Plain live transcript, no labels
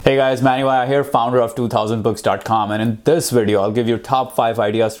Hey guys, Manny Vaya here, founder of 2000books.com, and in this video I'll give you top 5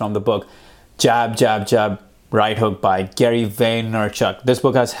 ideas from the book Jab, Jab, Jab, Right Hook by Gary Vaynerchuk. This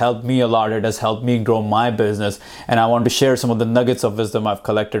book has helped me a lot. It has helped me grow my business, and I want to share some of the nuggets of wisdom I've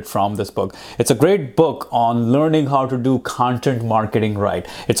collected from this book. It's a great book on learning how to do content marketing right.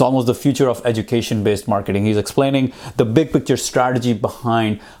 It's almost the future of education-based marketing. He's explaining the big picture strategy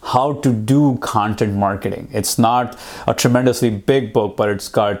behind how to do content marketing. It's not a tremendously big book, but it's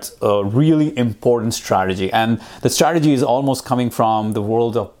got a really important strategy, and the strategy is almost coming from the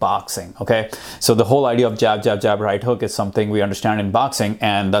world of boxing. Okay, so the whole idea of jab, jab, right hook is something we understand in boxing,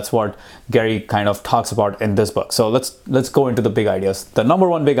 and that's what Gary kind of talks about in this book. So let's go into the big ideas. The number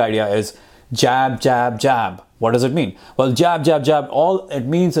one big idea is jab, jab, jab. What does it mean? Well, jab, jab, jab, all it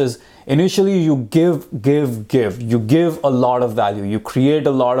means is initially you give. You give a lot of value. You create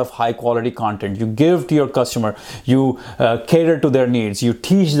a lot of high quality content. You give to your customer. You cater to their needs. You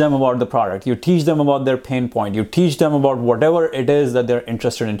teach them about the product. You teach them about their pain point. You teach them about whatever it is that they're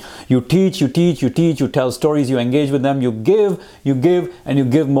interested in. You teach, you tell stories, you engage with them, you give, and you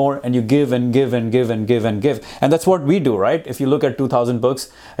give more, and you give and give and give and give and give. And that's what we do, right? If you look at 2000 Books,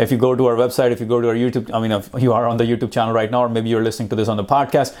 if you go to our website, if you go to our YouTube, if you are on the YouTube channel right now, or maybe you're listening to this on the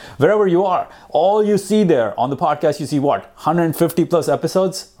podcast, wherever you are, all you see there on the podcast, you see what? 150 plus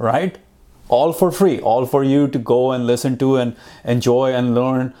episodes, right? All for free, all for you to go and listen to and enjoy and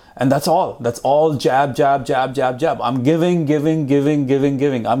learn. And that's all. That's all jab, jab, jab, jab, jab. I'm giving.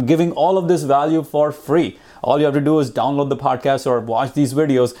 I'm giving all of this value for free. All you have to do is download the podcast or watch these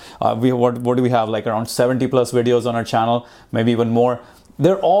videos. What do we have? Like around 70 plus videos on our channel, maybe even more.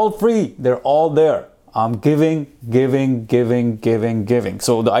 They're all free. They're all there. I'm giving.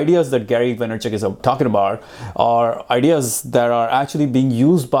 So the ideas that Gary Vaynerchuk is talking about are ideas that are actually being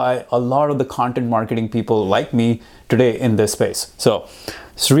used by a lot of the content marketing people like me today in this space. So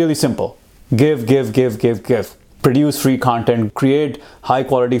it's really simple. Give. Produce free content, create high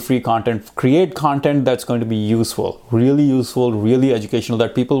quality free content, create content that's going to be useful, really educational,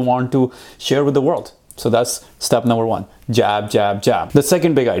 that people want to share with the world. So that's step number one, jab, jab, jab. The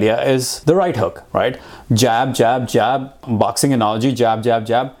second big idea is the right hook, right? Jab, jab, jab, boxing analogy, jab, jab,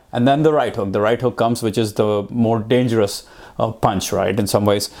 jab, and then the right hook. The right hook comes, which is the more dangerous punch, right? In some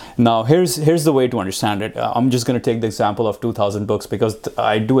ways. Now, here's the way to understand it. I'm just going to take the example of 2000 Books because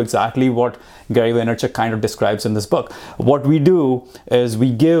I do exactly what Gary Vaynerchuk kind of describes in this book. What we do is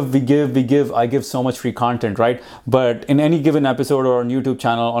we give. I give so much free content, right? But in any given episode or on YouTube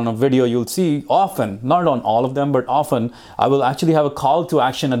channel, on a video, you'll see often, not on all of them, but often I will actually have a call to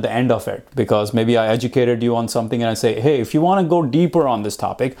action at the end of it, because maybe I educated you on something and I say, hey, if you want to go deeper on this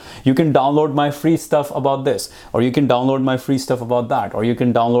topic, you can download my free stuff about this, or you can download my free stuff about that, or you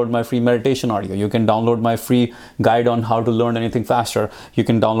can download my free meditation audio, you can download my free guide on how to learn anything faster, you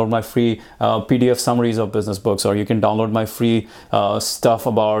can download my free PDF summaries of business books, or you can download my free stuff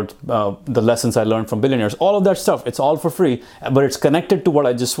about the lessons I learned from billionaires. All of that stuff, it's all for free, but it's connected to what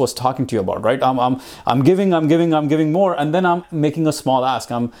I just was talking to you about, right? I'm giving more, and then I'm making a small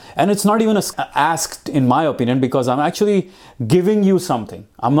ask. And it's not even a ask in my opinion, because I'm actually giving you something.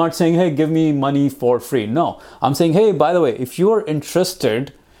 I'm not saying, hey, give me money for free. No, I'm saying, hey, by the way, if you're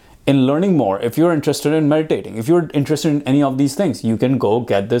interested in learning more, if you're interested in meditating, if you're interested in any of these things, you can go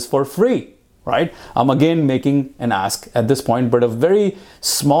get this for free, right? I'm again making an ask at this point, but a very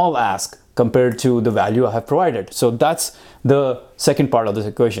small ask compared to the value I have provided. So that's the second part of this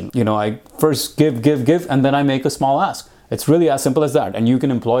equation. I first give, and then I make a small ask. It's really as simple as that. And you can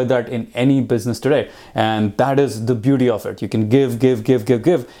employ that in any business today. And that is the beauty of it. You can give,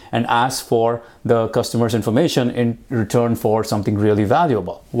 and ask for the customer's information in return for something really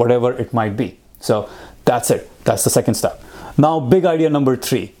valuable, whatever it might be. So that's it. That's the second step. Now, big idea number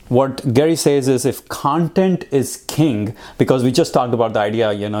 3. What Gary says is, if content is king, because we just talked about the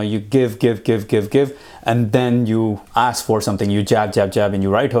idea, you give, and then you ask for something, you jab, and you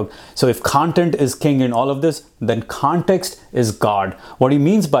right hook. So if content is king in all of this, then context is God. What he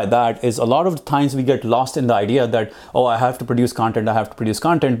means by that is, a lot of times we get lost in the idea that, oh, I have to produce content,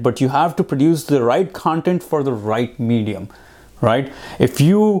 but you have to produce the right content for the right medium. Right? If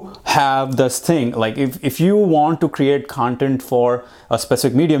you have this thing, like if you want to create content for a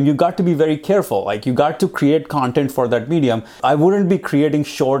specific medium, you got to be very careful. Like, you got to create content for that medium. I wouldn't be creating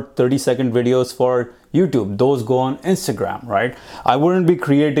short 30-second videos for YouTube. Those go on Instagram, right? I wouldn't be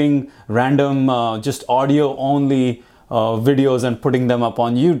creating random just audio only videos and putting them up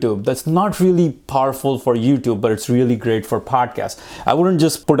on YouTube. That's not really powerful for YouTube, but it's really great for podcasts. I wouldn't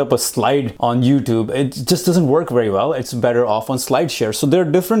just put up a slide on YouTube. It just doesn't work very well. It's better off on SlideShare. So there are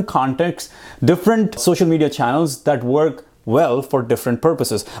different contexts, different social media channels that work well for different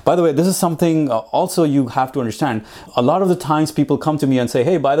purposes. By the way, this is something also you have to understand. A lot of the times people come to me and say,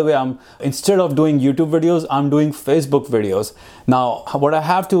 hey, by the way, instead of doing YouTube videos, I'm doing Facebook videos. Now, what I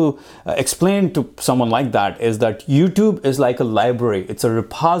have to explain to someone like that is that YouTube is like a library. It's a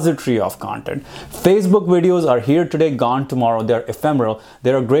repository of content. Facebook videos are here today, gone tomorrow. They're ephemeral.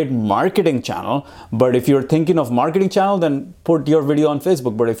 They're a great marketing channel. But if you're thinking of marketing channel, then put your video on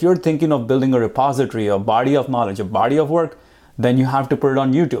Facebook. But if you're thinking of building a repository, a body of knowledge, a body of work, then you have to put it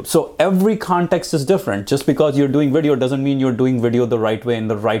on YouTube. So every context is different. Just because you're doing video doesn't mean you're doing video the right way, in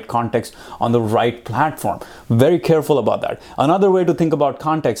the right context, on the right platform. Very careful about that. Another way to think about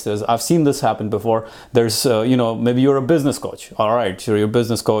context is, I've seen this happen before. There's, maybe you're a business coach. All right, so you're a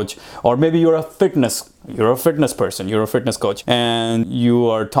business coach, or maybe you're a fitness person, you're a fitness coach, and you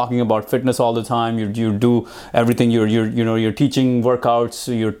are talking about fitness all the time. You do everything. You're teaching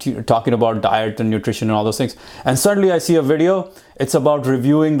workouts. You're talking about diet and nutrition and all those things. And suddenly I see a video. It's about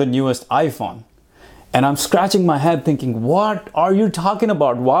reviewing the newest iPhone, and I'm scratching my head thinking, what are you talking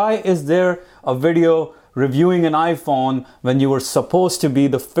about? Why is there a video reviewing an iPhone when you were supposed to be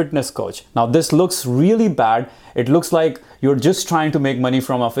the fitness coach? Now, this looks really bad. It looks like you're just trying to make money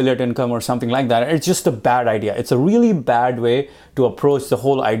from affiliate income or something like that. It's just a bad idea. It's a really bad way to approach the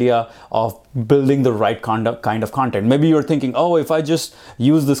whole idea of building the right kind of content. Maybe you're thinking, oh, if I just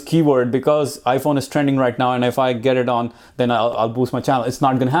use this keyword because iPhone is trending right now, and if I get it on, then I'll boost my channel. It's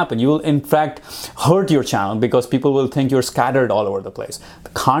not going to happen. You will, in fact, hurt your channel because people will think you're scattered all over the place. The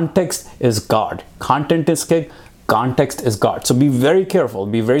context is God. Content is king. Context is God. So be very careful,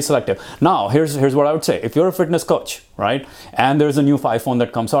 be very selective. Now, here's what I would say. If you're a fitness coach, right, and there's a new iPhone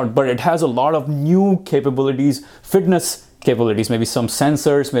that comes out, but it has a lot of new capabilities, fitness capabilities, maybe some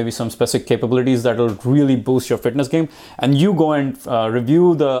sensors, maybe some specific capabilities that will really boost your fitness game, and you go and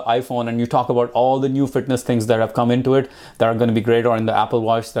review the iPhone and you talk about all the new fitness things that have come into it that are going to be great, or in the Apple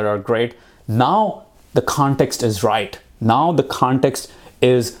Watch that are great. Now the context is right. Now the context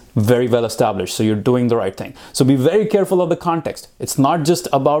is very well established. So you're doing the right thing. So be very careful of the context. It's not just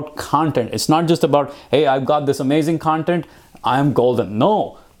about content. It's not just about, hey, I've got this amazing content, I'm golden.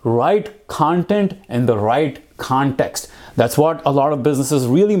 No, right content in the right context. That's what a lot of businesses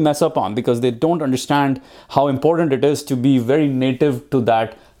really mess up on, because they don't understand how important it is to be very native to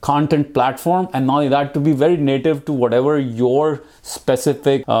that content platform, and not only that, to be very native to whatever your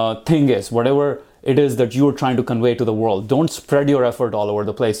specific thing is, whatever it is that you are trying to convey to the world. Don't spread your effort all over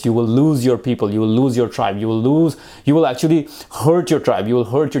the place. You will lose your people. You will lose your tribe. You will actually hurt your tribe. You will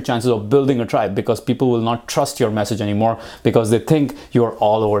hurt your chances of building a tribe, because people will not trust your message anymore because they think you're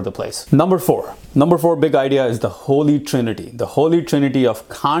all over the place. Number four big idea is the Holy Trinity. The Holy Trinity of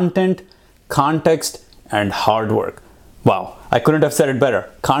content, context, and hard work. Wow, I couldn't have said it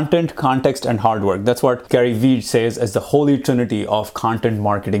better. Content, context, and hard work. That's what Gary Vee says as the Holy Trinity of content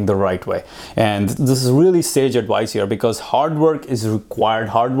marketing the right way. And this is really sage advice here, because hard work is required.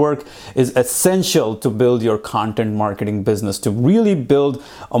 Hard work is essential to build your content marketing business, to really build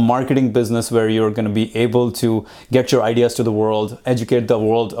a marketing business where you're going to be able to get your ideas to the world, educate the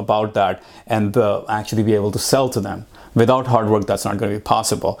world about that, and actually be able to sell to them. Without hard work, that's not going to be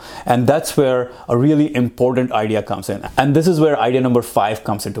possible. And that's where a really important idea comes in. And this is where idea number 5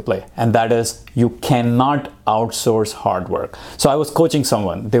 comes into play. And that is, you cannot outsource hard work. So I was coaching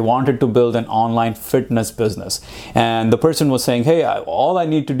someone. They wanted to build an online fitness business. And the person was saying, hey, all I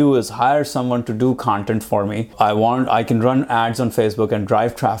need to do is hire someone to do content for me. I can run ads on Facebook and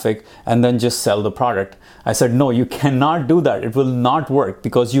drive traffic and then just sell the product. I said, no, you cannot do that. It will not work,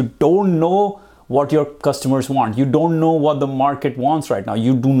 because you don't know what your customers want. You don't know what the market wants right now.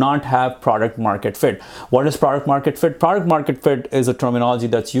 You do not have product market fit. What is product market fit? Product market fit is a terminology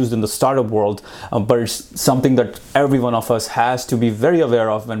that's used in the startup world, but it's something that every one of us has to be very aware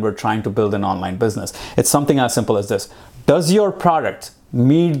of when we're trying to build an online business. It's something as simple as this. Does your product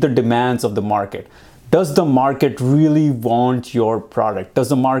meet the demands of the market? Does the market really want your product? Does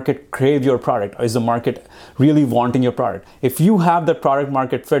the market crave your product? Or is the market really wanting your product? If you have that product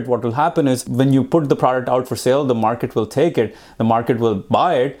market fit, what will happen is, when you put the product out for sale, the market will take it, the market will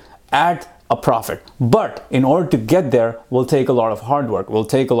buy it at a profit. But in order to get there, will take a lot of hard work, will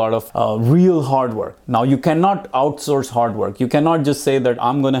take a lot of real hard work. Now, you cannot outsource hard work. You cannot just say that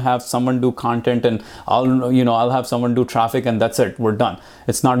I'm going to have someone do content and I'll have someone do traffic and that's it, we're done.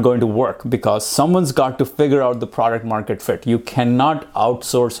 It's not going to work, because someone's got to figure out the product market fit. You cannot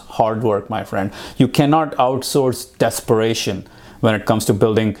outsource hard work, my friend. You cannot outsource desperation when it comes to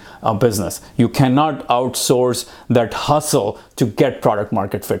building a business. You cannot outsource that hustle to get product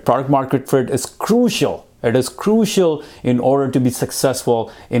market fit. Product market fit is crucial It is crucial in order to be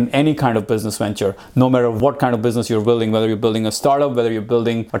successful in any kind of business venture, no matter what kind of business you're building, whether you're building a startup, whether you're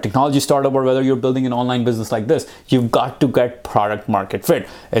building a technology startup, or whether you're building an online business like this. You've got to get product market fit.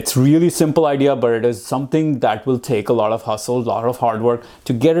 It's really simple idea, but it is something that will take a lot of hustle, a lot of hard work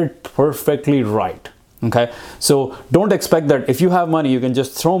to get it perfectly right. Okay, so don't expect that if you have money, you can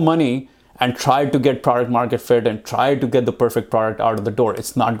just throw money and try to get product market fit and try to get the perfect product out of the door.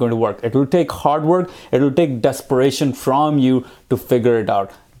 It's not going to work. It will take hard work. It will take desperation from you to figure it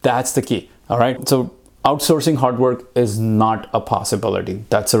out. That's the key. All right. So outsourcing hard work is not a possibility.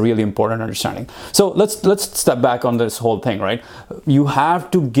 That's a really important understanding. So let's step back on this whole thing, right? You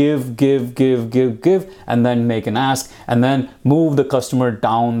have to give, and then make an ask, and then move the customer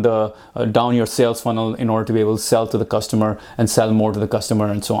down down your sales funnel in order to be able to sell to the customer and sell more to the customer,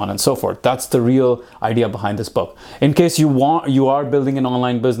 and so on and so forth. That's the real idea behind this book. In case you are building an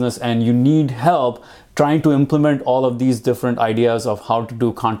online business and you need help trying to implement all of these different ideas of how to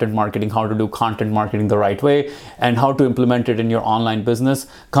do content marketing, how to do content marketing the right way, and how to implement it in your online business,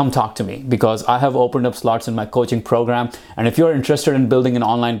 come talk to me, because I have opened up slots in my coaching program. And if you're interested in building an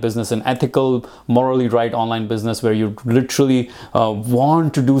online business, an ethical, morally right online business where you literally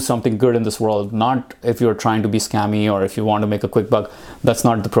want to do something good in this world, not if you're trying to be scammy or if you want to make a quick buck, that's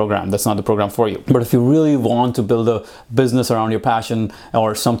not the program. That's not the program for you. But if you really want to build a business around your passion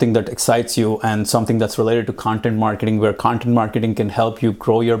or something that excites you and something that's related to content marketing, where content marketing can help you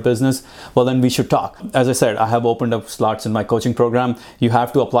grow your business, well, then we should talk. As I said, I have opened up slots in my coaching program. You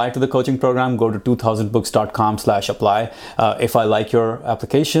have to apply to the coaching program. Go to 2000books.com/apply. If I like your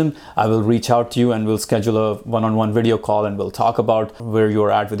application, I will reach out to you and we'll schedule a one-on-one video call and we'll talk about where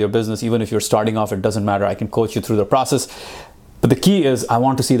you're at with your business. Even if you're starting off, it doesn't matter. I can coach you through the process. But the key is I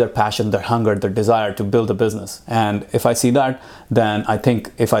want to see that passion, that hunger, that desire to build a business. And if I see that, then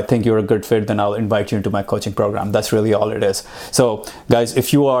if I think you're a good fit, then I'll invite you into my coaching program. That's really all it is. So guys,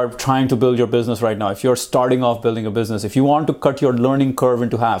 if you are trying to build your business right now, if you're starting off building a business, if you want to cut your learning curve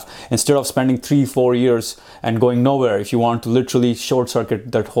into half, instead of spending 3-4 years and going nowhere, if you want to literally short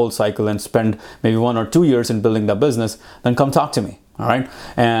circuit that whole cycle and spend maybe 1 or 2 years in building that business, then come talk to me. All right,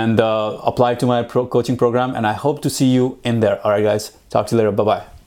 and apply to my coaching program, and I hope to see you in there. All right, guys, talk to you later. Bye-bye.